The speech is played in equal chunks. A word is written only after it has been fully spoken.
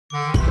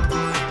Hi,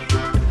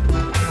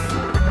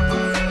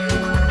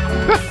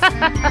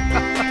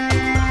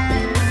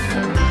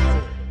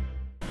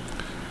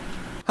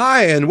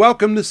 and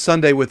welcome to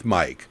Sunday with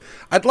Mike.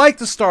 I'd like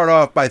to start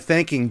off by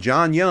thanking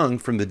John Young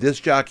from the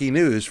Disc Jockey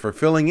News for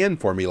filling in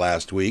for me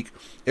last week.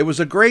 It was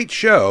a great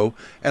show,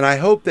 and I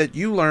hope that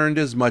you learned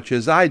as much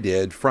as I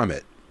did from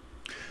it.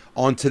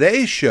 On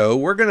today's show,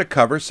 we're going to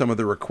cover some of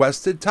the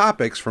requested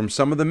topics from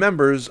some of the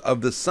members of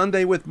the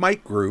Sunday with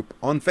Mike group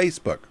on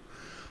Facebook.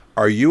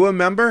 Are you a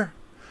member?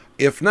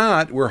 If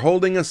not, we're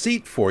holding a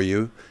seat for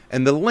you,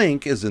 and the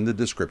link is in the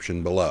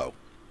description below.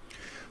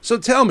 So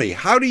tell me,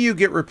 how do you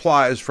get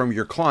replies from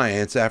your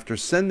clients after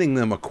sending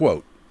them a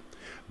quote?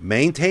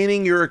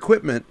 Maintaining your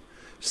equipment,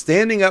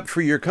 standing up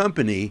for your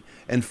company,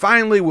 and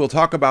finally we'll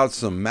talk about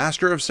some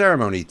Master of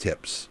Ceremony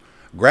tips.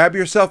 Grab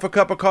yourself a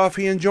cup of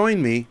coffee and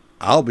join me.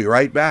 I'll be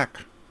right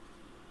back.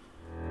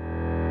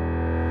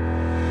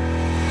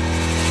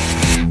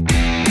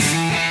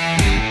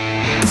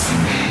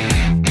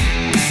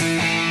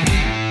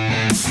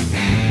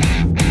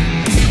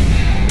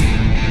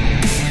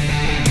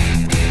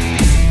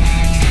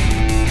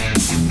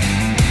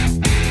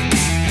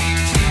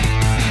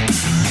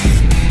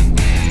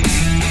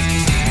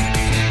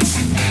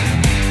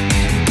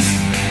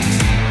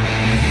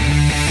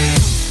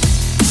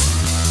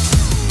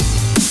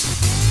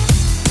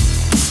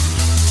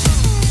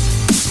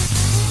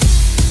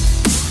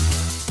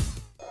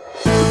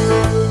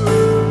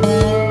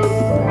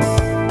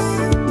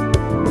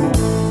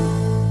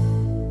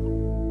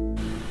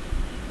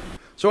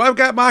 So I've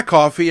got my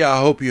coffee. I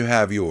hope you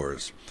have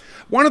yours.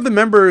 One of the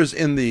members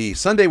in the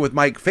Sunday with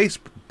Mike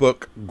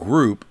Facebook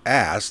group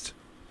asked,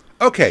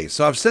 okay,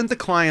 so I've sent the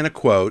client a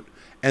quote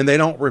and they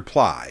don't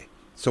reply.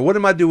 So what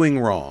am I doing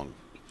wrong?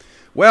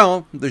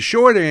 Well, the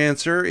short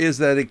answer is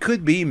that it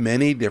could be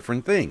many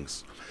different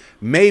things.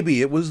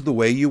 Maybe it was the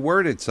way you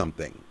worded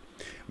something.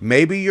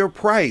 Maybe your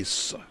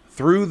price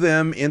threw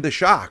them into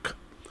shock.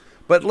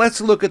 But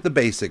let's look at the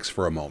basics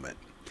for a moment.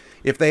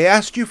 If they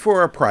asked you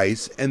for a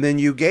price and then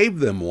you gave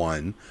them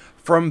one,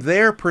 from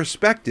their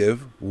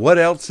perspective, what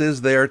else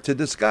is there to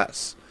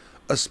discuss?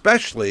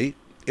 Especially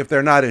if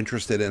they're not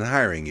interested in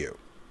hiring you.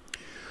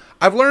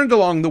 I've learned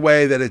along the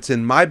way that it's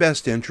in my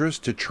best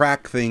interest to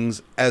track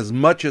things as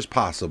much as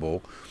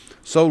possible.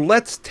 So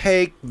let's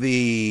take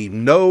the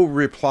no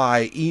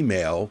reply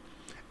email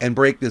and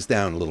break this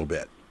down a little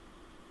bit.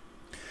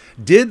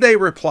 Did they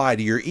reply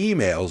to your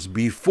emails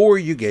before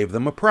you gave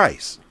them a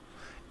price?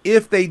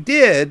 If they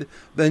did,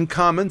 then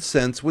common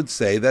sense would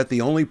say that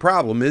the only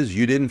problem is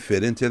you didn't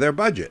fit into their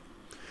budget.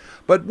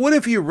 But what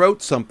if you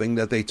wrote something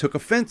that they took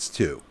offense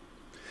to?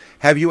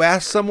 Have you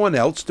asked someone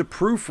else to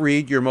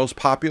proofread your most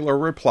popular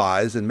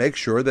replies and make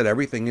sure that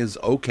everything is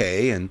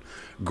okay and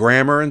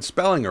grammar and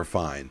spelling are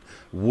fine?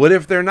 What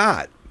if they're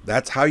not?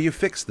 That's how you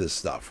fix this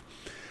stuff.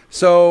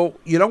 So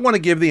you don't want to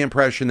give the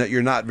impression that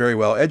you're not very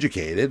well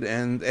educated,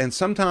 and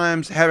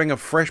sometimes having a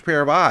fresh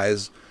pair of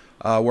eyes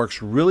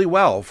works really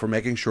well for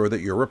making sure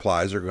that your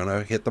replies are going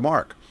to hit the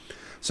mark.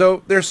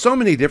 So there's so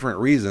many different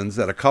reasons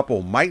that a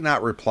couple might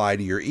not reply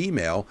to your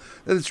email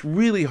that it's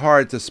really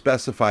hard to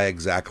specify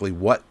exactly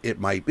what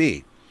it might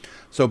be.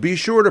 So be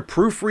sure to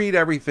proofread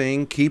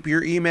everything, keep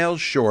your emails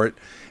short,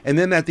 and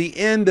then at the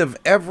end of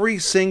every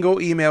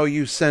single email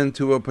you send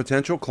to a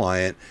potential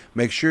client,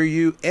 make sure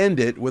you end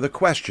it with a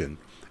question,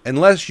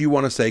 unless you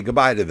want to say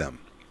goodbye to them.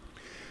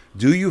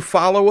 Do you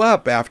follow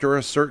up after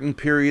a certain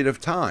period of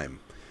time?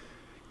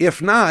 If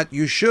not,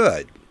 you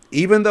should.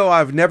 Even though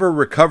I've never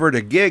recovered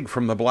a gig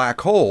from the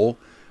black hole,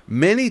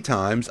 many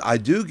times I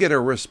do get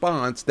a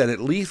response that at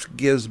least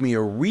gives me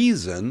a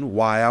reason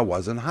why I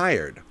wasn't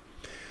hired.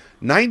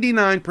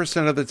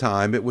 99% of the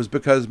time it was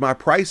because my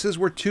prices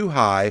were too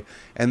high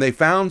and they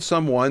found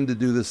someone to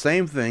do the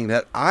same thing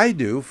that I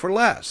do for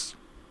less.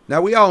 Now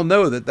we all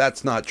know that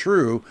that's not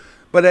true,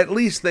 but at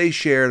least they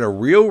shared a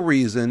real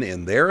reason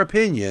in their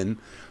opinion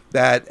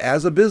that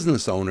as a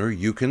business owner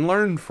you can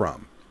learn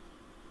from.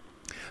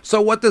 So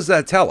what does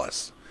that tell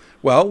us?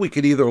 Well, we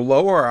could either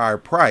lower our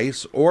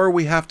price or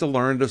we have to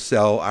learn to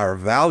sell our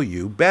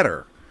value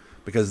better.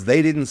 Because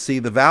they didn't see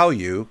the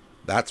value,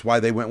 that's why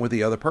they went with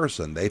the other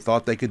person. They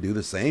thought they could do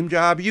the same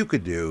job you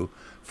could do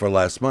for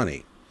less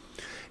money.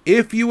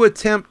 If you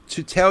attempt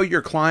to tell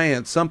your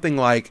client something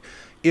like,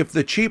 if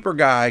the cheaper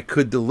guy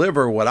could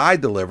deliver what I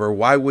deliver,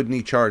 why wouldn't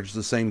he charge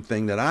the same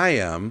thing that I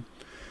am?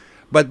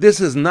 But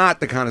this is not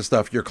the kind of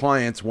stuff your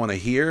clients want to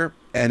hear.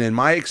 And in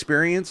my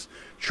experience,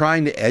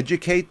 trying to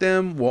educate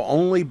them will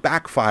only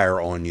backfire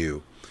on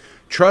you.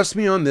 Trust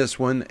me on this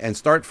one and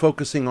start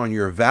focusing on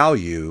your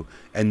value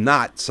and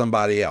not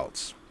somebody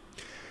else.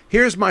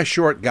 Here's my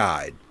short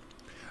guide.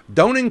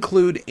 Don't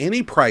include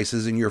any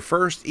prices in your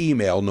first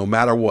email no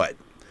matter what.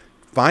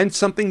 Find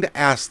something to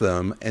ask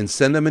them and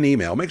send them an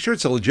email. Make sure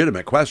it's a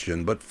legitimate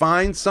question, but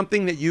find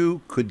something that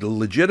you could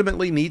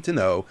legitimately need to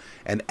know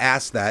and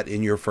ask that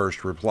in your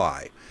first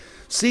reply.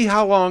 See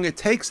how long it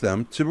takes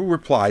them to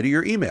reply to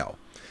your email.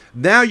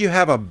 Now you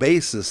have a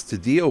basis to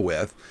deal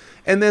with,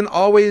 and then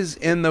always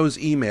end those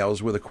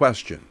emails with a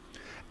question.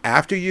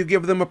 After you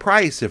give them a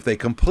price, if they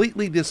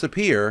completely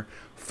disappear,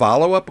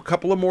 follow up a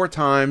couple of more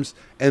times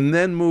and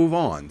then move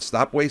on.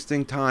 Stop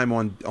wasting time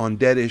on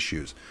dead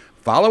issues.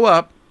 Follow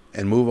up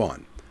and move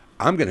on.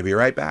 I'm going to be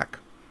right back.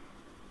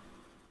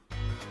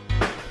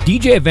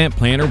 DJ Event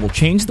Planner will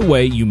change the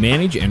way you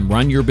manage and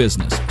run your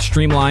business.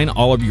 Streamline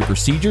all of your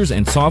procedures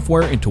and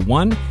software into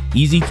one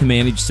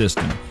easy-to-manage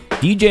system.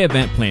 DJ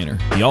Event Planner,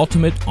 the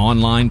ultimate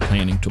online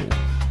planning tool.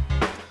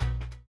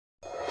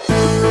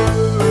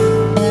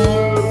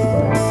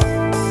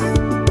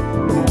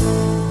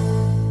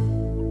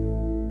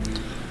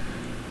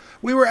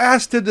 We were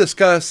asked to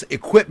discuss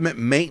equipment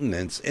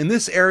maintenance, and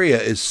this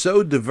area is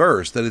so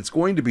diverse that it's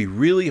going to be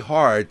really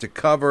hard to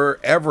cover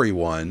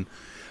everyone,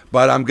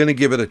 but I'm going to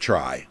give it a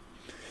try.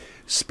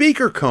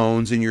 Speaker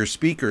cones in your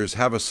speakers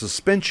have a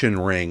suspension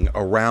ring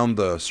around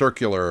the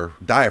circular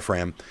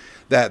diaphragm,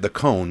 the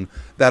cone,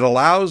 that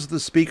allows the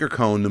speaker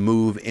cone to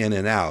move in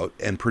and out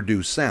and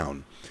produce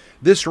sound.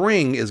 This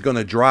ring is going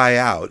to dry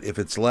out if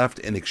it's left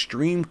in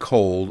extreme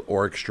cold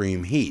or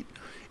extreme heat.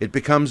 It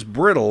becomes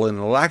brittle and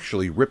it'll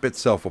actually rip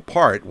itself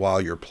apart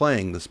while you're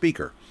playing the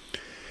speaker.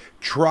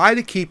 Try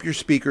to keep your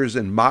speakers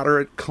in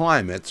moderate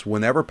climates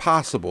whenever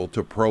possible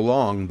to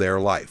prolong their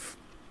life.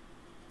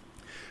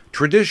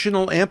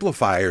 Traditional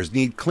amplifiers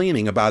need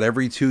cleaning about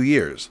every 2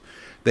 years.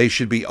 They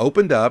should be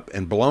opened up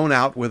and blown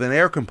out with an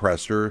air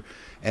compressor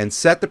and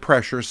set the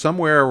pressure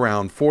somewhere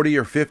around 40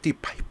 or 50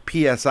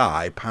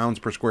 psi, pounds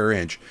per square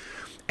inch.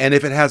 And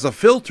if it has a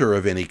filter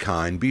of any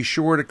kind, be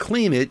sure to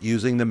clean it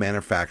using the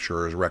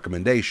manufacturer's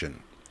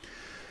recommendation.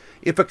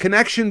 If a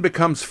connection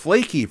becomes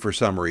flaky for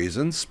some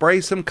reason,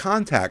 spray some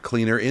contact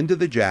cleaner into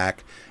the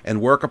jack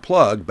and work a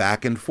plug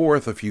back and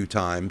forth a few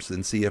times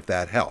and see if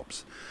that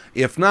helps.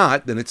 If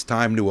not, then it's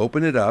time to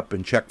open it up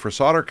and check for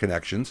solder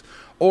connections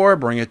or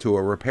bring it to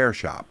a repair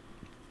shop.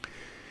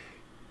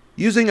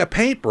 Using a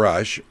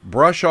paintbrush,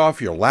 brush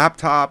off your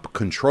laptop,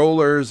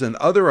 controllers, and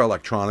other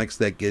electronics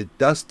that get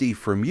dusty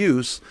from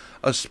use,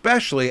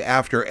 especially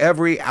after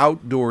every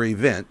outdoor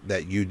event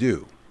that you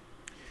do.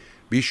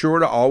 Be sure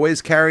to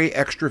always carry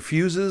extra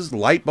fuses,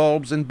 light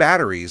bulbs, and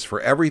batteries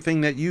for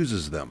everything that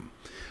uses them.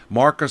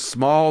 Mark a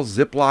small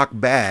Ziploc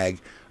bag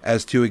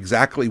as to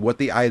exactly what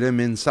the item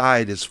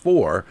inside is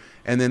for,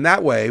 and then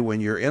that way, when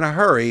you're in a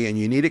hurry and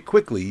you need it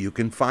quickly, you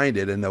can find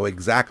it and know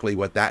exactly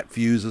what that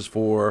fuse is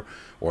for,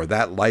 or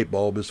that light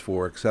bulb is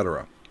for,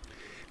 etc.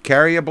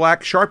 Carry a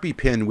black Sharpie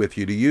pen with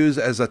you to use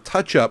as a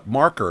touch-up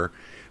marker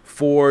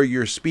for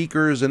your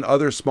speakers and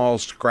other small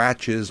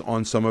scratches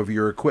on some of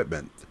your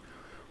equipment.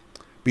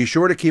 Be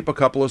sure to keep a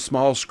couple of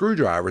small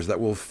screwdrivers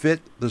that will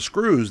fit the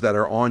screws that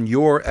are on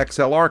your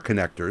XLR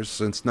connectors,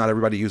 since not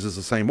everybody uses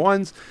the same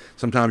ones.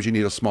 Sometimes you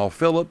need a small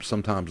Phillips,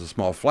 sometimes a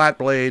small flat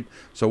blade.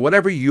 So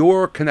whatever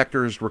your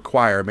connectors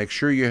require, make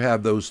sure you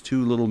have those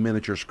two little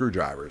miniature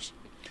screwdrivers.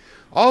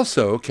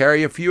 Also,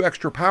 carry a few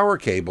extra power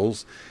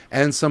cables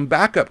and some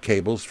backup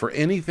cables for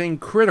anything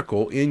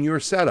critical in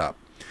your setup.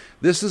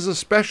 This is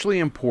especially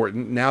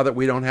important now that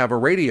we don't have a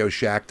Radio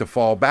Shack to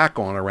fall back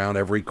on around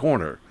every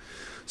corner.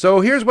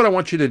 So here's what I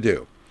want you to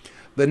do.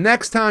 The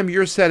next time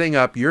you're setting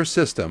up your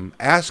system,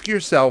 ask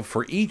yourself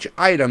for each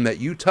item that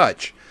you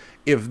touch,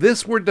 if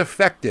this were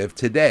defective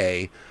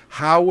today,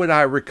 how would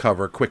I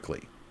recover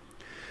quickly?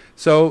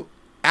 So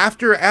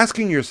after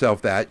asking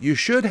yourself that, you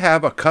should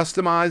have a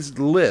customized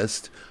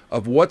list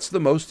of what's the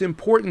most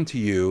important to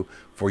you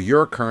for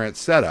your current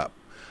setup.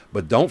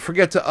 But don't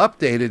forget to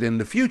update it in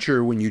the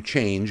future when you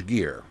change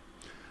gear.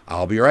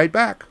 I'll be right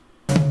back.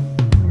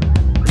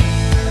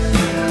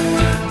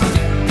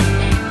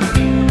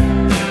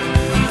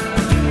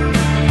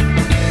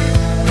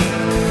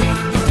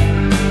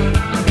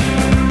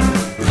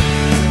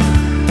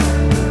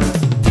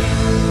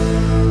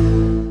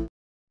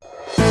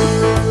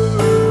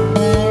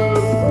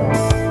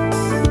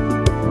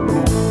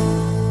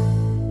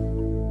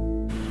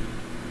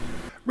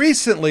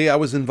 Recently, I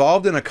was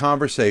involved in a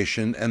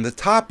conversation, and the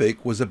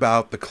topic was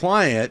about the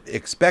client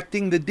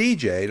expecting the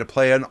DJ to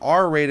play an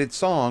R-rated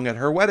song at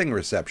her wedding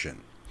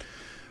reception.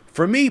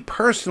 For me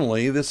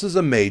personally, this is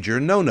a major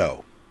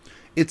no-no.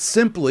 It's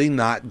simply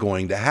not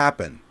going to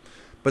happen.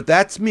 But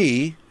that's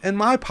me and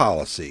my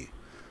policy.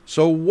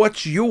 So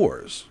what's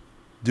yours?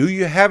 Do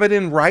you have it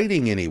in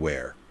writing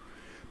anywhere?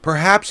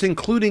 Perhaps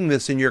including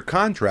this in your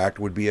contract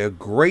would be a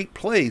great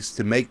place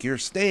to make your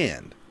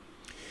stand.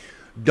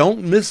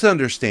 Don't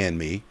misunderstand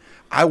me.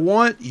 I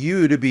want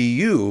you to be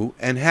you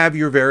and have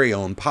your very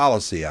own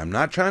policy. I'm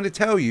not trying to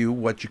tell you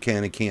what you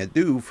can and can't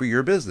do for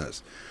your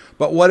business.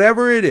 But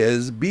whatever it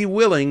is, be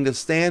willing to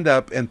stand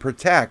up and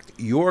protect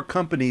your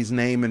company's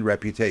name and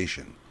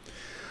reputation.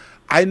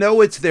 I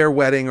know it's their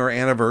wedding or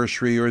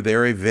anniversary or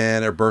their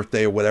event or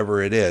birthday or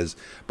whatever it is,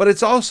 but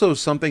it's also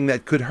something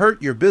that could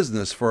hurt your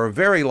business for a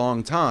very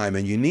long time,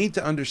 and you need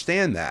to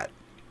understand that.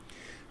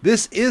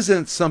 This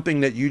isn't something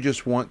that you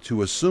just want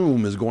to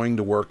assume is going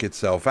to work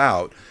itself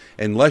out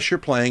unless you're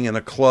playing in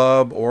a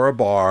club or a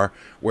bar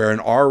where an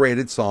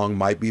R-rated song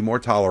might be more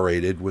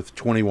tolerated with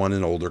 21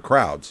 and older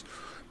crowds.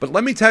 But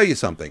let me tell you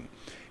something.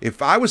 If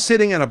I was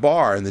sitting in a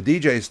bar and the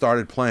DJ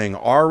started playing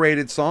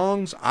R-rated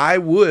songs, I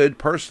would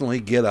personally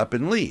get up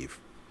and leave.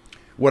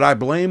 Would I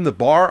blame the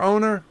bar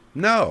owner?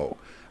 No.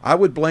 I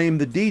would blame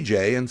the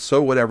DJ, and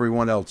so would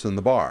everyone else in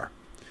the bar.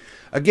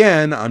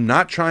 Again, I'm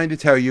not trying to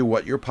tell you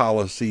what your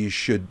policies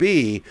should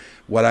be.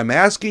 What I'm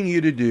asking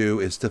you to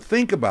do is to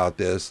think about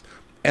this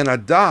and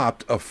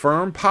adopt a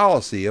firm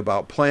policy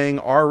about playing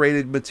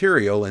R-rated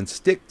material and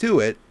stick to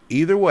it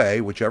either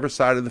way, whichever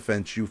side of the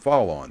fence you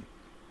fall on.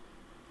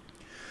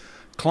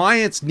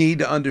 Clients need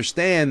to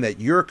understand that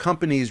your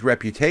company's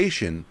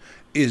reputation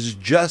is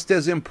just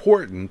as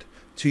important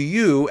to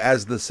you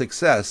as the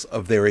success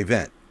of their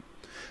event.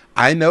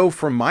 I know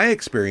from my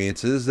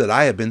experiences that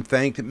I have been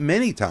thanked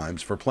many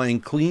times for playing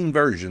clean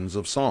versions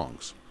of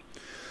songs.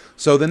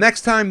 So the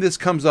next time this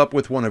comes up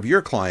with one of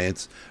your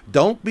clients,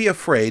 don't be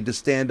afraid to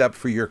stand up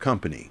for your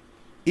company,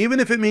 even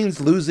if it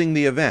means losing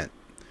the event.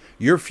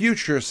 Your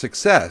future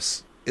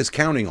success is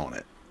counting on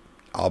it.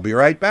 I'll be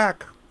right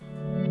back.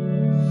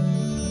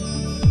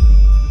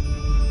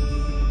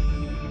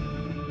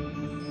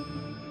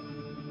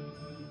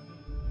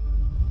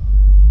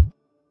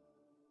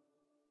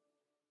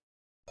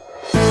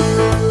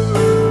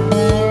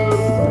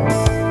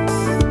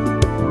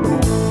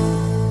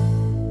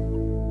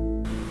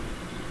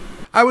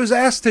 I was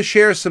asked to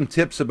share some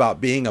tips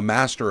about being a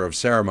master of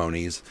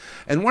ceremonies,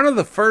 and one of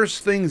the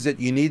first things that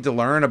you need to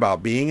learn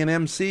about being an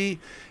MC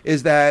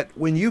is that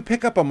when you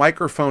pick up a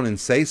microphone and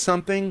say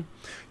something,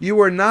 you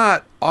are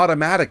not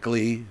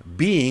automatically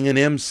being an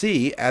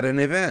MC at an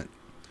event.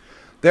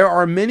 There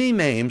are many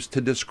names to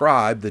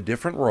describe the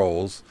different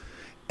roles,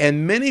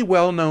 and many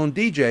well-known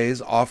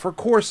DJs offer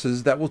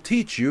courses that will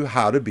teach you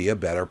how to be a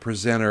better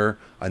presenter,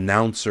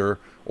 announcer,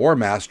 or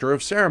master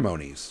of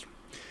ceremonies.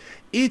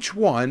 Each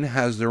one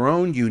has their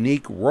own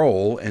unique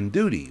role and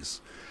duties.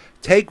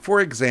 Take,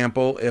 for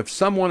example, if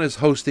someone is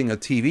hosting a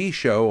TV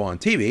show on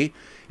TV,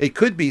 it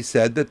could be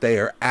said that they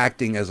are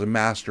acting as a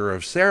master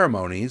of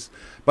ceremonies,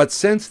 but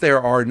since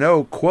there are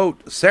no,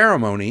 quote,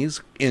 ceremonies,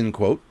 end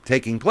quote,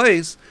 taking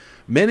place,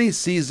 many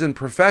seasoned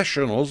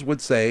professionals would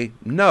say,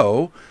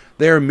 no,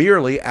 they are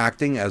merely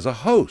acting as a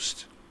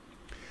host.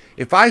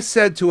 If I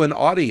said to an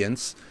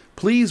audience,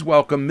 please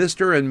welcome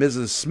Mr. and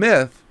Mrs.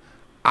 Smith,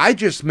 I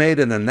just made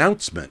an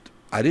announcement.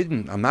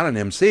 I'm not an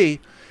MC.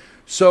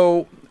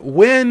 So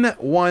when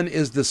one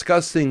is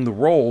discussing the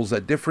roles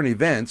at different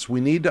events,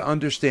 we need to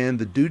understand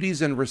the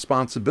duties and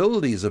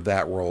responsibilities of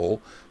that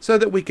role so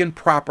that we can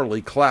properly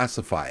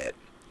classify it.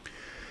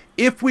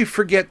 If we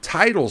forget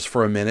titles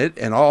for a minute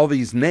and all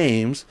these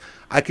names,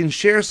 I can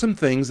share some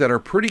things that are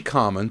pretty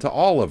common to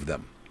all of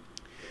them.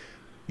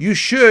 You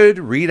should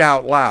read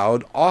out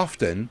loud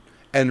often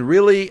and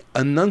really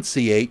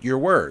enunciate your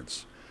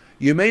words.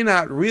 You may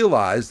not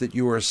realize that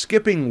you are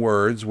skipping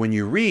words when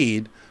you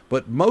read,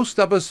 but most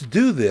of us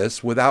do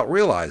this without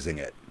realizing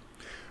it.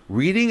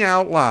 Reading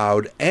out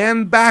loud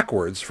and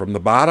backwards from the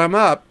bottom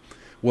up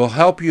will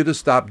help you to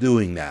stop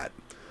doing that.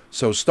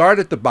 So start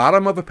at the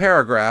bottom of a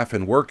paragraph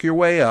and work your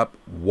way up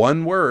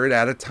one word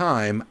at a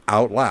time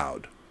out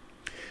loud.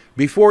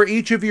 Before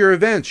each of your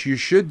events, you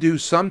should do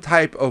some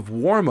type of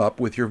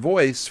warm-up with your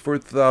voice for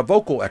the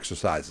vocal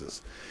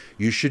exercises.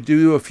 You should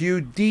do a few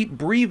deep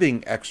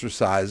breathing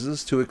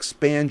exercises to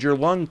expand your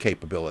lung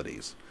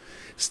capabilities.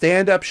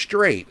 Stand up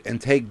straight and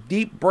take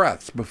deep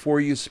breaths before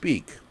you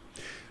speak.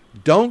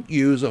 Don't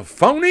use a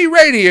phony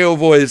radio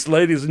voice,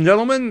 ladies and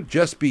gentlemen.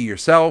 Just be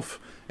yourself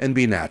and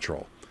be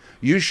natural.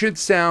 You should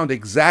sound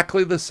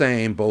exactly the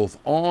same both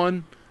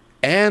on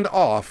and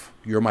off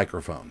your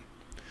microphone.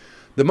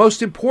 The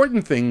most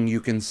important thing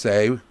you can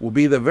say will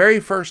be the very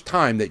first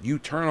time that you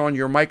turn on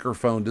your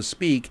microphone to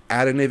speak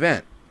at an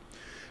event.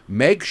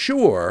 Make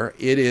sure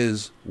it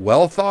is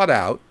well thought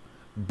out,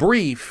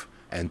 brief,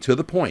 and to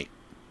the point.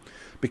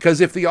 Because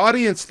if the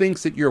audience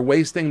thinks that you're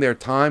wasting their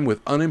time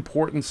with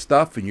unimportant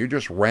stuff and you're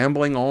just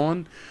rambling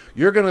on,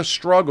 you're going to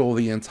struggle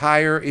the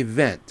entire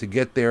event to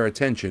get their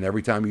attention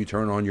every time you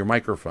turn on your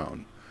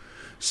microphone.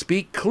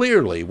 Speak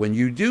clearly when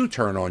you do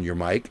turn on your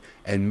mic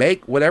and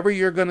make whatever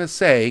you're going to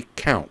say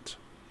count.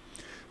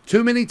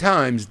 Too many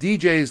times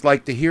DJs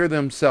like to hear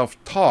themselves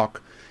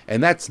talk,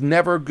 and that's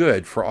never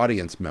good for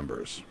audience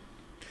members.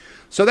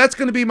 So that's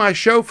going to be my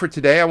show for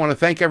today. I want to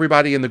thank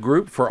everybody in the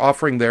group for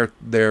offering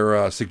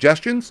their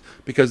suggestions,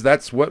 because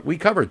that's what we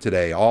covered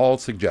today, all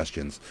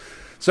suggestions.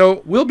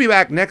 So we'll be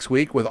back next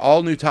week with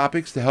all new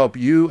topics to help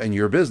you and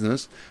your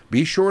business.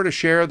 Be sure to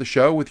share the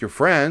show with your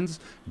friends.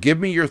 Give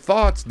me your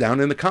thoughts down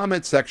in the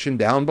comments section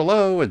down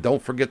below, and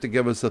don't forget to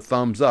give us a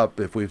thumbs up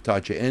if we've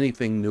taught you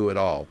anything new at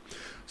all.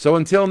 So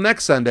until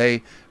next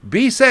Sunday,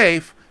 be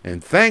safe,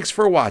 and thanks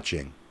for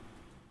watching.